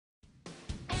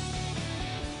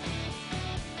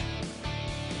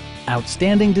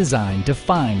Outstanding design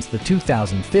defines the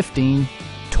 2015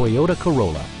 Toyota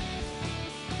Corolla.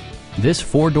 This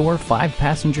four-door,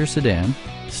 five-passenger sedan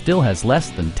still has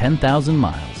less than 10,000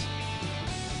 miles.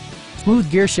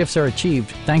 Smooth gear shifts are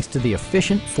achieved thanks to the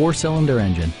efficient four-cylinder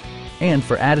engine. And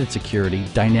for added security,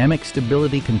 dynamic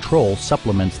stability control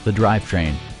supplements the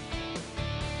drivetrain.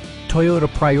 Toyota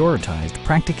prioritized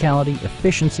practicality,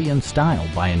 efficiency, and style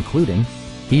by including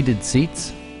heated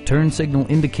seats, turn signal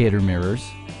indicator mirrors,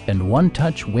 and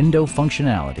one-touch window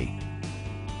functionality.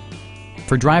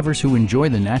 For drivers who enjoy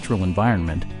the natural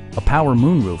environment, a power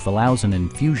moonroof allows an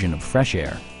infusion of fresh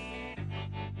air.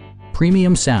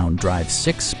 Premium sound drives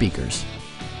 6 speakers,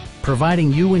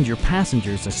 providing you and your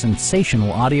passengers a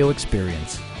sensational audio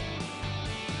experience.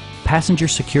 Passenger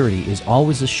security is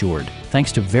always assured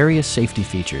thanks to various safety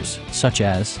features such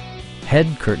as head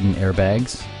curtain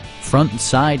airbags, front and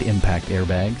side impact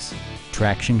airbags,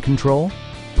 traction control,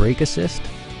 brake assist,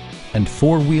 and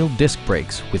 4-wheel disc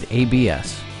brakes with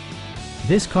ABS.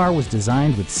 This car was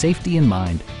designed with safety in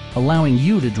mind, allowing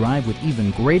you to drive with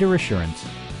even greater assurance.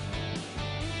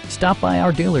 Stop by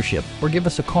our dealership or give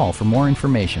us a call for more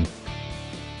information.